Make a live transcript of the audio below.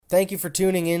Thank you for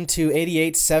tuning in to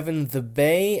 88.7 The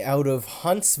Bay out of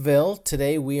Huntsville.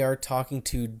 Today we are talking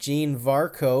to Jean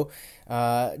Varco.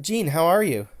 Jean, how are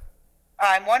you?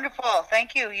 I'm wonderful.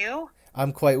 Thank you. You?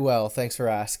 I'm quite well, thanks for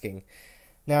asking.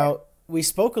 Now, we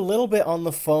spoke a little bit on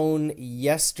the phone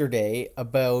yesterday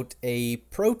about a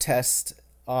protest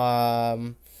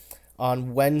on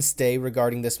Wednesday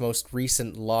regarding this most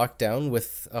recent lockdown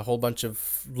with a whole bunch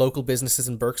of local businesses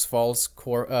in Berks Falls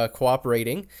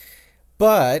cooperating.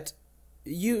 But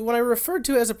when I referred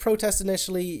to it as a protest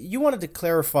initially, you wanted to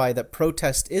clarify that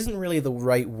protest isn't really the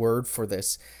right word for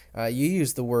this. You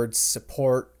used the words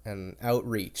support and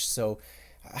outreach. So,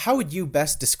 how would you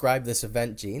best describe this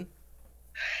event, Jean?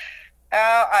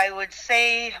 I would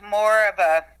say more of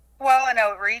an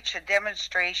outreach, a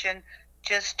demonstration,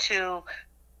 just to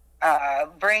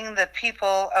bring the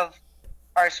people of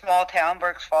our small town,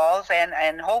 Berks Falls,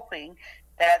 and hoping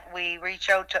that we reach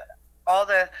out to all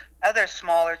the other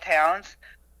smaller towns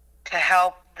to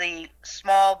help the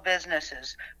small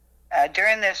businesses.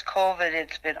 During this COVID,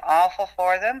 it's been awful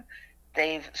for them.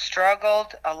 They've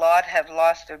struggled. A lot have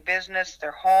lost their business,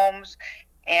 their homes,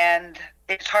 and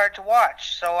it's hard to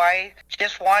watch. So I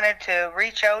just wanted to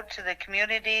reach out to the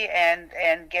community and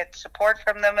get support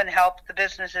from them and help the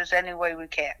businesses any way we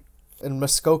can. In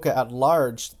Muskoka at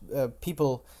large,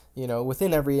 people,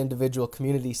 within every individual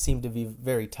community seem to be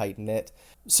very tight knit.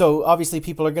 So obviously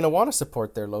people are going to want to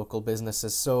support their local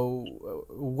businesses. So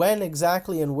when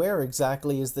exactly and where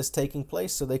exactly is this taking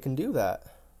place so they can do that?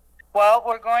 Well,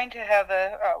 we're going to have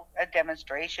a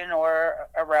demonstration or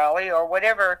a rally or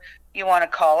whatever you want to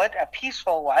call it, a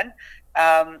peaceful one,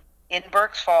 in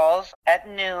Berks Falls at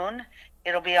noon.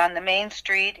 It'll be on the main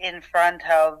street in front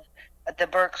of the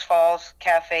Berks Falls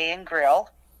Cafe and Grill.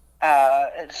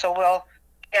 So we'll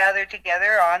gather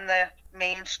together on the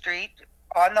main street,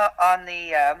 on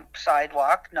the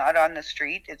sidewalk, not on the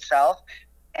street itself,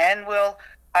 and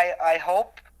I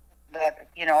hope that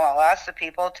I'll ask the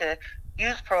people to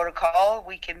use protocol.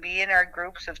 We can be in our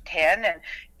groups of 10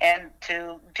 and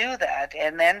to do that,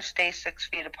 and then stay 6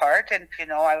 feet apart. And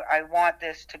I want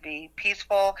this to be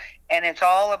peaceful, and it's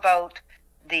all about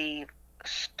the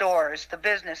stores, the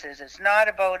businesses. It's not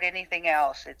about anything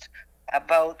else. It's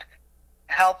about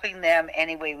helping them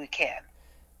any way we can.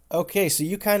 Okay, so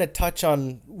you kind of touch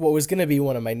on what was going to be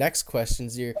one of my next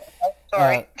questions.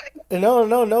 Sorry.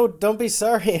 No, don't be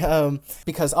sorry.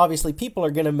 Because obviously people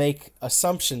are going to make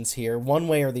assumptions here, one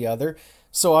way or the other.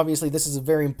 So obviously this is a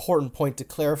very important point to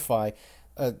clarify.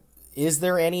 Is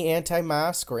there any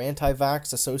anti-mask or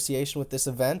anti-vax association with this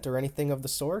event or anything of the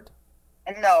sort?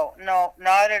 No,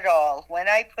 not at all. When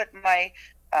I put my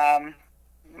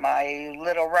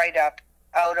little write-up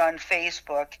out on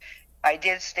Facebook, I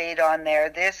did state on there,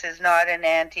 this is not an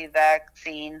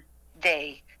anti-vaccine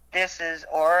day. This is,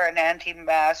 or an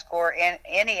anti-mask, or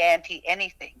any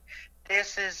anti-anything.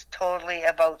 This is totally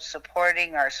about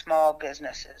supporting our small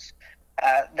businesses.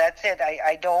 That's it.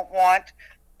 I don't want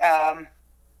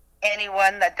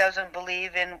anyone that doesn't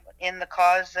believe in the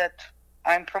cause that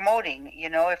I'm promoting.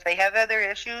 If they have other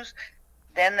issues,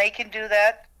 then they can do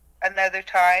that another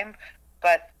time,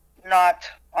 but not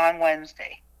on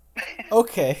Wednesday.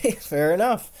 Okay, fair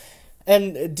enough.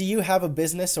 And do you have a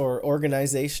business or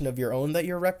organization of your own that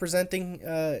you're representing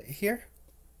here?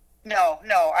 No,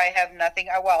 I have nothing.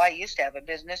 Well, I used to have a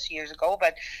business years ago,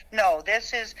 but no,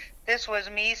 this was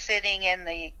me sitting in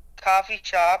the coffee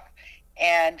shop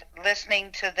and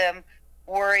listening to them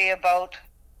worry about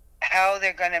how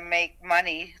they're going to make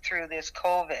money through this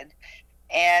COVID.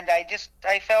 And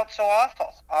I felt so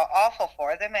awful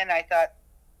for them. And I thought,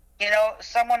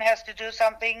 someone has to do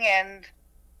something. And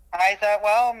I thought,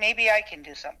 well, maybe I can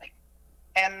do something.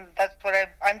 And that's what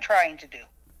I'm trying to do.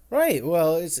 Right.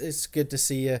 Well, it's good to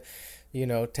see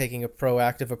you, taking a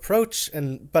proactive approach.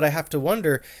 But I have to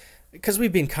wonder, because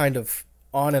we've been kind of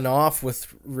on and off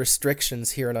with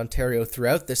restrictions here in Ontario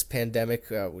throughout this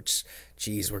pandemic, which,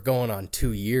 geez, we're going on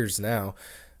 2 years now.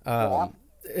 Yeah.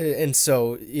 And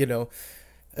so,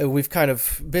 we've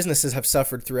businesses have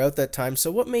suffered throughout that time.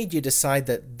 So what made you decide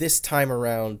that this time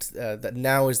around, that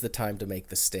now is the time to make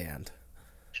the stand?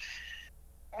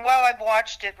 Well, I've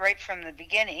watched it right from the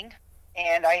beginning,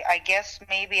 and I guess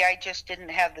maybe I just didn't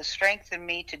have the strength in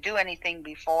me to do anything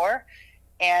before,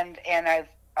 and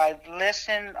I've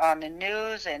listened on the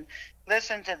news and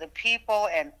listened to the people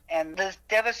and the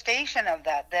devastation of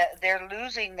that they're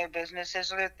losing their businesses,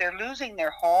 that they're losing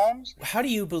their homes. How do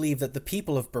you believe that the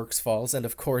people of Berks Falls, and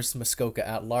of course Muskoka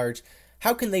at large,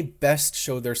 how can they best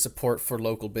show their support for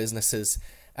local businesses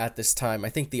at this time? I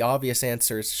think the obvious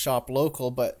answer is shop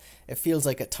local, but it feels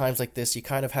like at times like this, you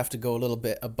kind of have to go a little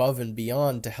bit above and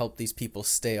beyond to help these people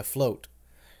stay afloat.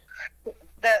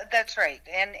 That's right.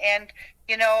 And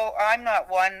I'm not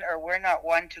one, or we're not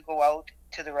one to go out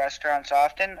to the restaurants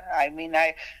often. I mean,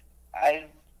 I've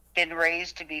been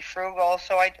raised to be frugal,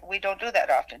 so we don't do that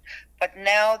often. But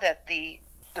now that the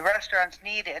restaurants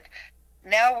need it,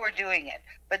 now we're doing it.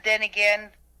 But then again,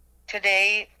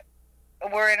 today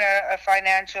we're in a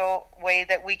financial way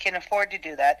that we can afford to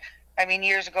do that. I mean,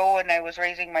 years ago when I was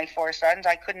raising my four sons,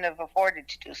 I couldn't have afforded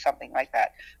to do something like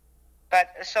that. But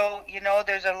so,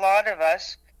 there's a lot of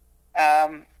us,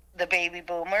 the baby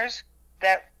boomers,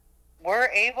 that were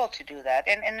able to do that.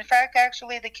 And in fact,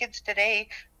 actually, the kids today,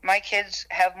 my kids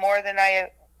have more than I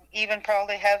even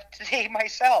probably have today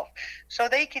myself. So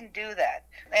they can do that.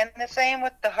 And the same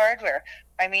with the hardware.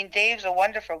 I mean, Dave's a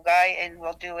wonderful guy and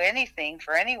will do anything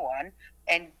for anyone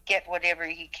and get whatever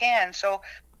he can. So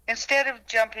instead of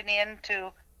jumping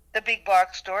into the big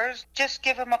box stores, just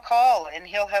give him a call and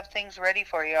he'll have things ready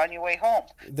for you on your way home.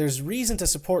 There's reason to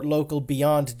support local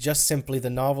beyond just simply the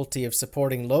novelty of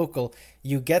supporting local.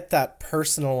 You get that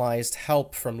personalized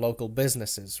help from local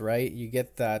businesses, right? You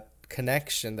get that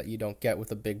connection that you don't get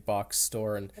with a big box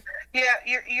store. And yeah,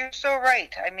 you're so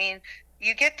right. I mean,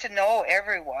 you get to know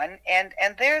everyone, and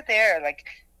they're there. Like,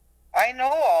 I know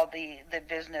all the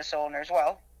business owners,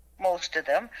 well, most of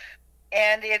them,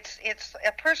 and it's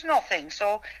a personal thing.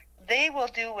 So they will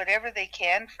do whatever they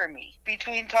can for me.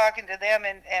 Between talking to them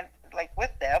and like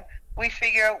with them, we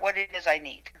figure out what it is I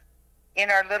need. In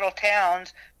our little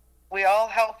towns, we all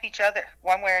help each other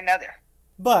one way or another.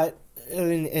 But,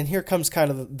 and here comes kind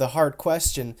of the hard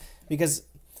question, because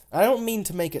I don't mean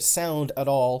to make it sound at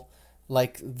all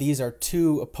like these are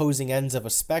two opposing ends of a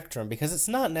spectrum, because it's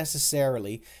not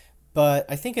necessarily, but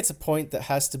I think it's a point that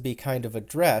has to be kind of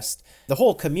addressed. The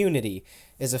whole community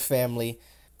is a family,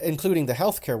 including the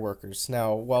healthcare workers.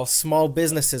 Now, while small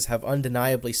businesses have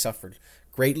undeniably suffered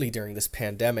greatly during this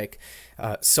pandemic,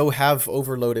 so have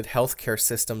overloaded healthcare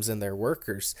systems and their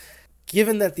workers.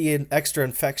 Given that the extra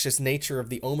infectious nature of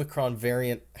the Omicron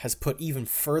variant has put even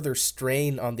further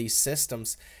strain on these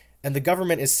systems, and the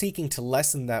government is seeking to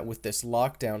lessen that with this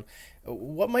lockdown,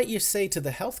 what might you say to the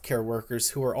healthcare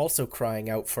workers who are also crying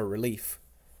out for relief?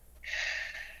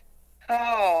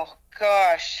 Oh,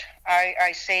 gosh.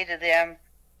 I say to them,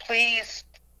 please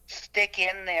stick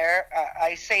in there.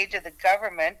 I say to the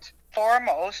government,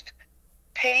 foremost,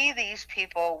 pay these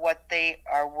people what they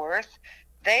are worth.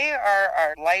 They are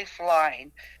our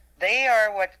lifeline. They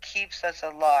are what keeps us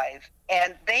alive.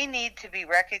 And they need to be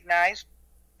recognized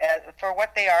for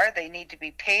what they are. They need to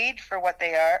be paid for what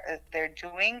they're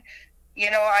doing.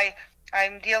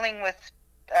 I'm dealing with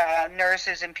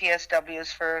nurses and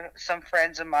PSWs for some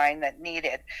friends of mine that need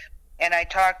it. And I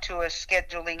talked to a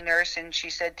scheduling nurse, and she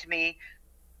said to me,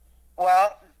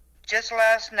 well, just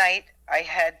last night I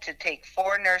had to take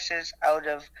 4 nurses out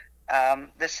of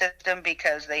the system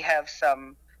because they have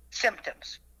some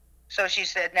symptoms. So she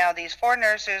said, now these 4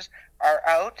 nurses are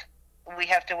out. We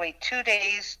have to wait 2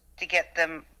 days to get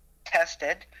them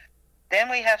tested. Then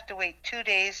we have to wait 2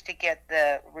 days to get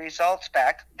the results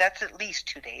back. That's at least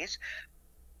 2 days.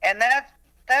 And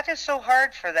that is so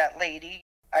hard for that lady.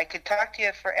 I could talk to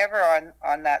you forever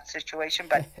on that situation,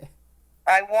 but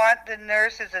I want the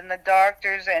nurses and the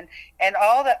doctors and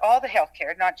all the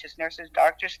healthcare, not just nurses,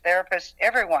 doctors, therapists,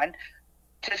 everyone,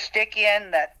 to stick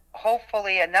in, that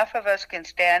hopefully enough of us can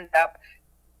stand up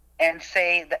and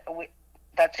say that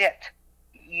that's it.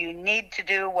 You need to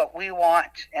do what we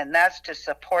want, and that's to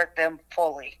support them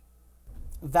fully.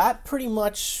 That pretty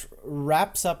much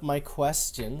wraps up my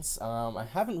questions. I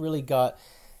haven't really got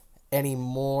any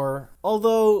more.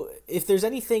 Although, if there's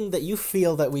anything that you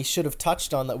feel that we should have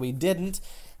touched on that we didn't,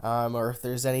 or if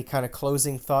there's any kind of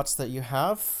closing thoughts that you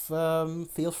have,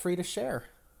 feel free to share.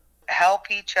 Help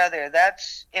each other.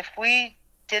 That's, if we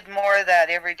did more of that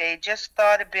every day, just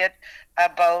thought a bit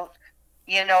about,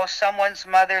 someone's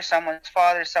mother, someone's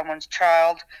father, someone's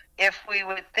child, if we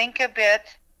would think a bit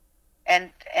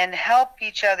and help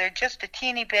each other just a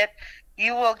teeny bit,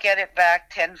 you will get it back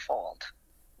tenfold.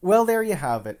 Well, there you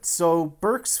have it. So,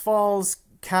 Burk's Falls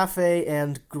Cafe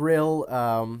and Grill,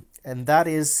 and that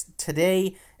is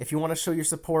today. If you want to show your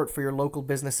support for your local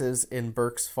businesses in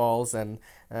Burk's Falls, and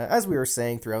as we were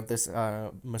saying throughout this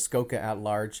Muskoka at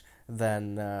large,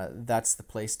 then that's the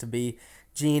place to be.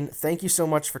 Jean, thank you so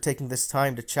much for taking this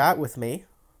time to chat with me.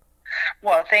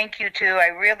 Well, thank you too. I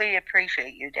really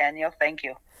appreciate you, Daniel. Thank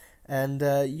you. And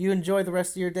you enjoy the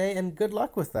rest of your day, and good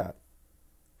luck with that.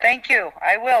 Thank you.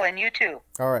 I will, and you too.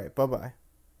 All right. Bye-bye.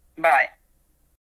 Bye.